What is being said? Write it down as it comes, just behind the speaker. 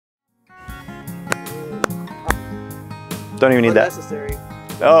Don't even need that. Unnecessary.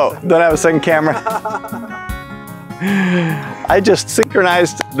 Oh, don't have a second camera. I just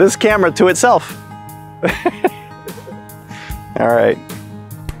synchronized this camera to itself. All right.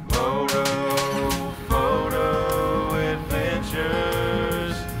 Moto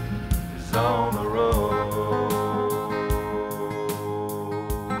Adventures is on the road.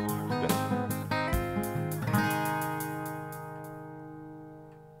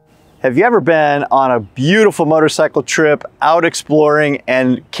 Have you ever been on a beautiful motorcycle trip, out exploring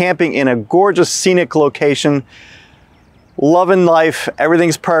and camping in a gorgeous scenic location, loving life,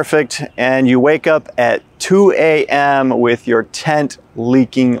 everything's perfect, and you wake up at 2 a.m. with your tent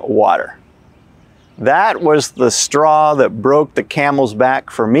leaking water? That was the straw that broke the camel's back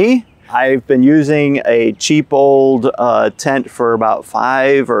for me. I've been using a cheap old tent for about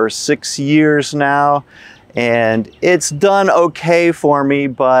 5 or 6 years now, and it's done okay for me,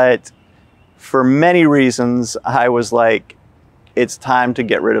 but for many reasons, I was like, it's time to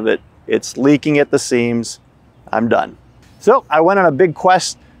get rid of it. It's leaking at the seams. I'm done. So I went on a big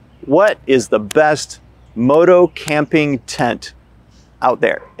quest. What is the best moto camping tent out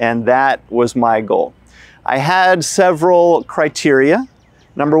there? And that was my goal. I had several criteria.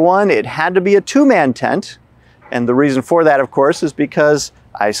 Number one, it had to be a 2-man tent. And the reason for that, of course, is because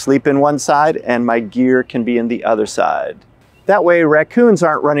I sleep in one side and my gear can be in the other side. That way raccoons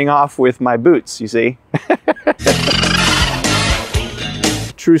aren't running off with my boots, you see.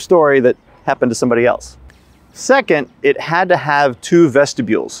 True story that happened to somebody else. Second, it had to have 2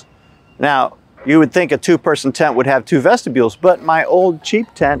 vestibules. Now, you would think a 2-person tent would have 2 vestibules, but my old cheap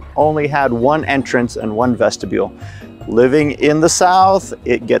tent only had 1 entrance and 1 vestibule. Living in the South,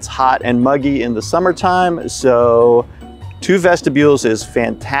 it gets hot and muggy in the summertime, so 2 vestibules is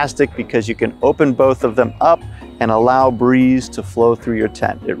fantastic because you can open both of them up and allow breeze to flow through your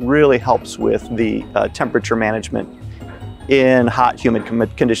tent. It really helps with the temperature management in hot, humid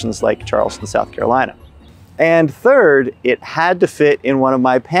conditions like Charleston, South Carolina. And third, it had to fit in one of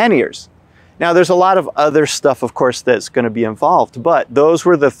my panniers. Now there's a lot of other stuff, of course, that's gonna be involved, but those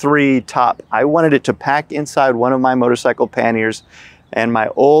were the 3 top. I wanted it to pack inside one of my motorcycle panniers, and my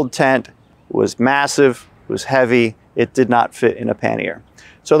old tent was massive, was heavy, it did not fit in a pannier.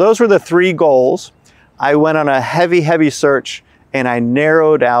 So those were the 3 goals. I went on a heavy search and I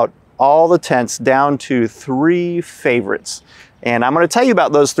narrowed out all the tents down to 3 favorites. And I'm going to tell you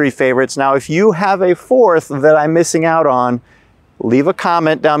about those 3 favorites. Now, if you have a 4th that I'm missing out on, leave a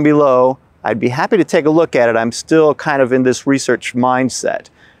comment down below. I'd be happy to take a look at it. I'm still kind of in this research mindset.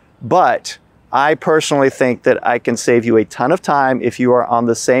 But I personally think that I can save you a ton of time if you are on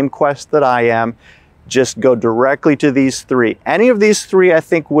the same quest that I am. Just go directly to these 3. Any of these 3 I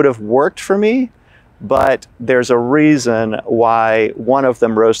think would have worked for me, but there's a reason why one of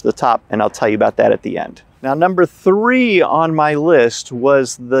them rose to the top, and I'll tell you about that at the end. Now, number 3 on my list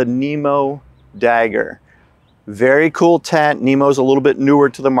was the Nemo Dagger. Very cool tent. Nemo's a little bit newer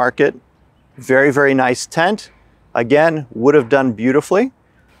to the market. Very nice tent. Again, would have done beautifully,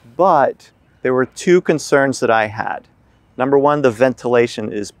 but there were 2 concerns that I had. Number 1, the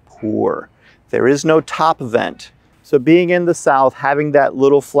ventilation is poor. There is no top vent. So being in the South, having that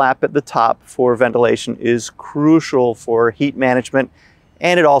little flap at the top for ventilation is crucial for heat management,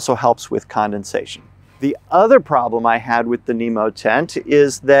 and it also helps with condensation. The other problem I had with the Nemo tent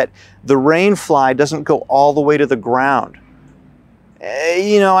is that the rain fly doesn't go all the way to the ground.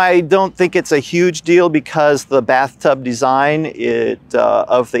 You know, I don't think it's a huge deal because the bathtub design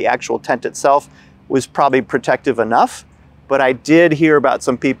of the actual tent itself was probably protective enough, but I did hear about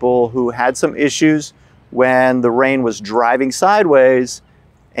some people who had some issues when the rain was driving sideways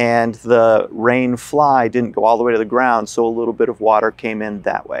and the rain fly didn't go all the way to the ground, so a little bit of water came in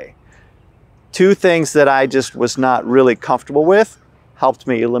that way. 2 things that I just was not really comfortable with helped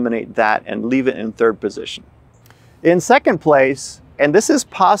me eliminate that and leave it in 3rd position. In 2nd place, and this is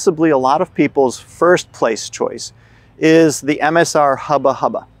possibly a lot of people's 1st place choice, is the MSR Hubba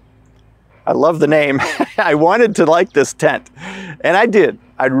Hubba. I love the name. I wanted to like this tent, and I did.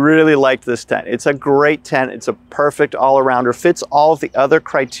 I really liked this tent. It's a great tent. It's a perfect all-arounder. Fits all of the other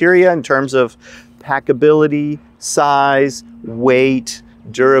criteria in terms of packability, size, weight,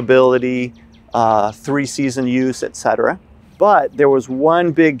 durability, 3-season use, etc. But there was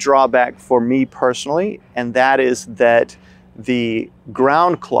one big drawback for me personally, and that is that the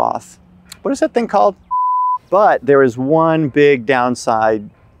ground cloth, what is that thing called? But there is one big downside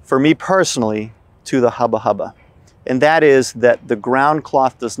for me personally to the Hubba Hubba, and that is that the ground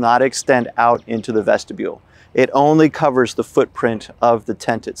cloth does not extend out into the vestibule. It only covers the footprint of the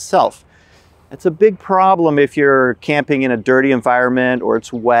tent itself. It's a big problem if you're camping in a dirty environment or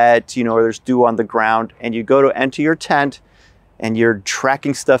it's wet, you know, or there's dew on the ground and you go to enter your tent and you're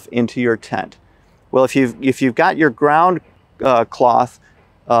tracking stuff into your tent. Well, if you've got your ground cloth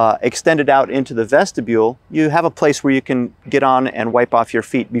extended out into the vestibule, you have a place where you can get on and wipe off your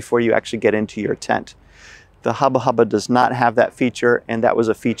feet before you actually get into your tent. The Hubba Hubba does not have that feature, and that was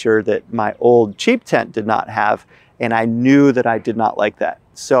a feature that my old cheap tent did not have, and I knew that I did not like that.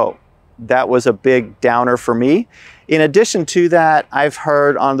 So that was a big downer for me. In addition to that, I've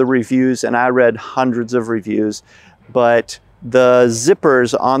heard on the reviews, and I read hundreds of reviews, but the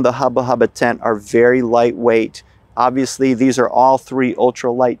zippers on the Hubba Hubba tent are very lightweight. Obviously, these are all 3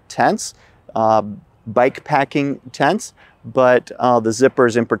 ultralight tents, bike packing tents, but the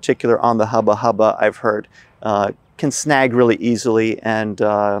zippers in particular on the Hubba Hubba, I've heard, can snag really easily and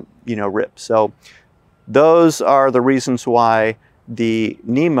you know, rip. So those are the reasons why the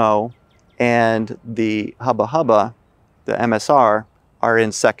Nemo and the Hubba Hubba, the MSR, are in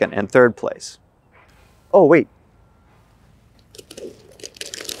 2nd and 3rd place. Oh, wait.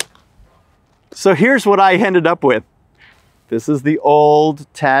 So here's what I ended up with. This is the old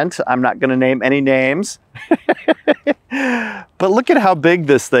tent. I'm not gonna name any names. But look at how big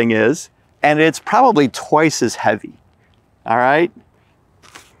this thing is. And it's probably twice as heavy. All right?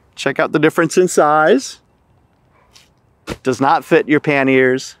 Check out the difference in size. Does not fit your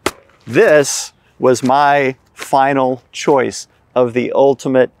panniers. This was my final choice of the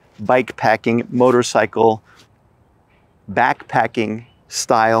ultimate bike packing motorcycle backpacking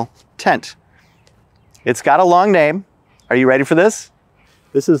style tent. It's got a long name. Are you ready for this?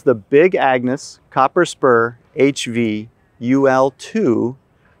 This is the Big Agnes Copper Spur HV UL2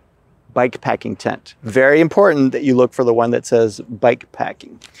 bike packing tent. Very important that you look for the one that says bike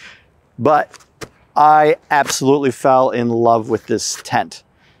packing. But I absolutely fell in love with this tent.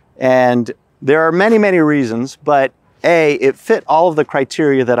 And there are many, many reasons, but A, it fit all of the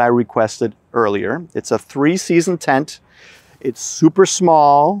criteria that I requested earlier. It's a 3-season tent. It's super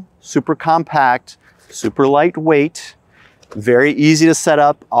small, super compact, super lightweight, very easy to set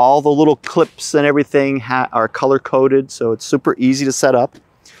up. All the little clips and everything are color coded, so it's super easy to set up.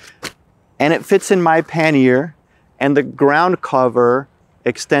 And it fits in my pannier, and the ground cover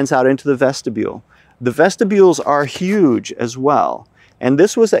extends out into the vestibule. The vestibules are huge as well, and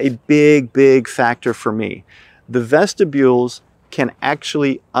this was a big, big factor for me. The vestibules can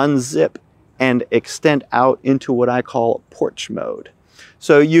actually unzip and extend out into what I call porch mode.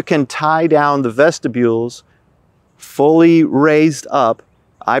 So you can tie down the vestibules fully raised up.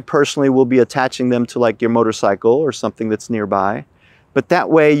 I personally will be attaching them to like your motorcycle or something that's nearby. But that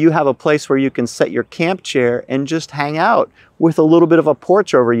way you have a place where you can set your camp chair and just hang out with a little bit of a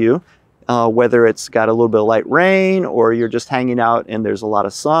porch over you, whether it's got a little bit of light rain or you're just hanging out and there's a lot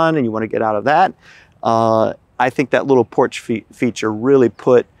of sun and you want to get out of that. I think that little porch feature really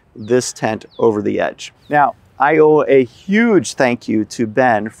put this tent over the edge. Now, I owe a huge thank you to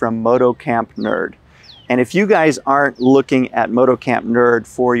Ben from Moto Camp Nerd. And if you guys aren't looking at Moto Camp Nerd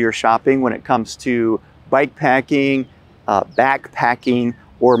for your shopping when it comes to bike packing, backpacking,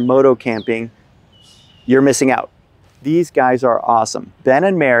 or moto camping, you're missing out. These guys are awesome. Ben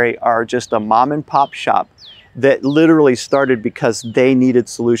and Mary are just a mom and pop shop that literally started because they needed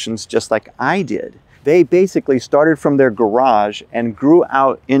solutions just like I did. They basically started from their garage and grew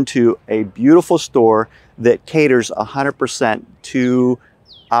out into a beautiful store that caters 100% to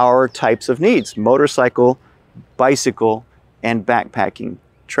our types of needs: motorcycle, bicycle, and backpacking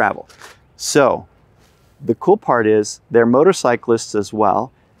travel. So the cool part is they're motorcyclists as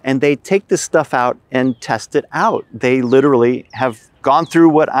well, and they take this stuff out and test it out. They literally have gone through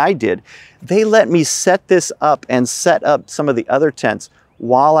what I did. They let me set this up and set up some of the other tents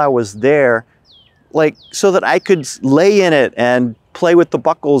while I was there, like so that I could lay in it and play with the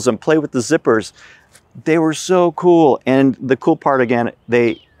buckles and play with the zippers. They were so cool. And the cool part, again,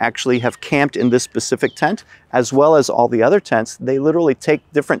 they actually have camped in this specific tent as well as all the other tents. They literally take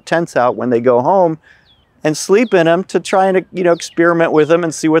different tents out when they go home and sleep in them to try and, you know, experiment with them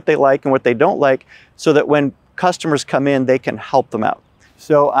and see what they like and what they don't like, so that when customers come in, they can help them out.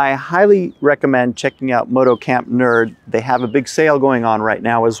 So I highly recommend checking out Moto Camp Nerd. They have a big sale going on right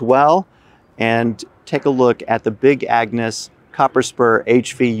now as well. And take a look at the Big Agnes Copper Spur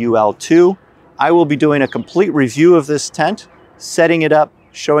HV UL2. I will be doing a complete review of this tent, setting it up,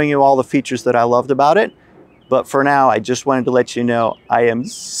 showing you all the features that I loved about it. But for now, I just wanted to let you know I am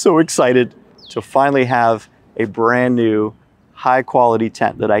so excited to finally have a brand new, high quality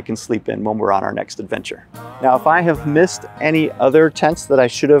tent that I can sleep in when we're on our next adventure. Now, if I have missed any other tents that I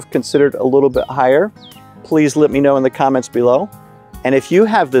should have considered a little bit higher, please let me know in the comments below. And if you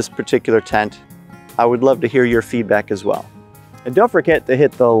have this particular tent, I would love to hear your feedback as well. And don't forget to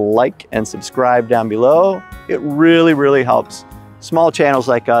hit the like and subscribe down below. It really, really helps small channels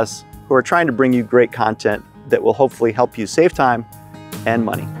like us who are trying to bring you great content that will hopefully help you save time and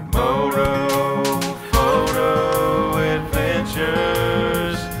money.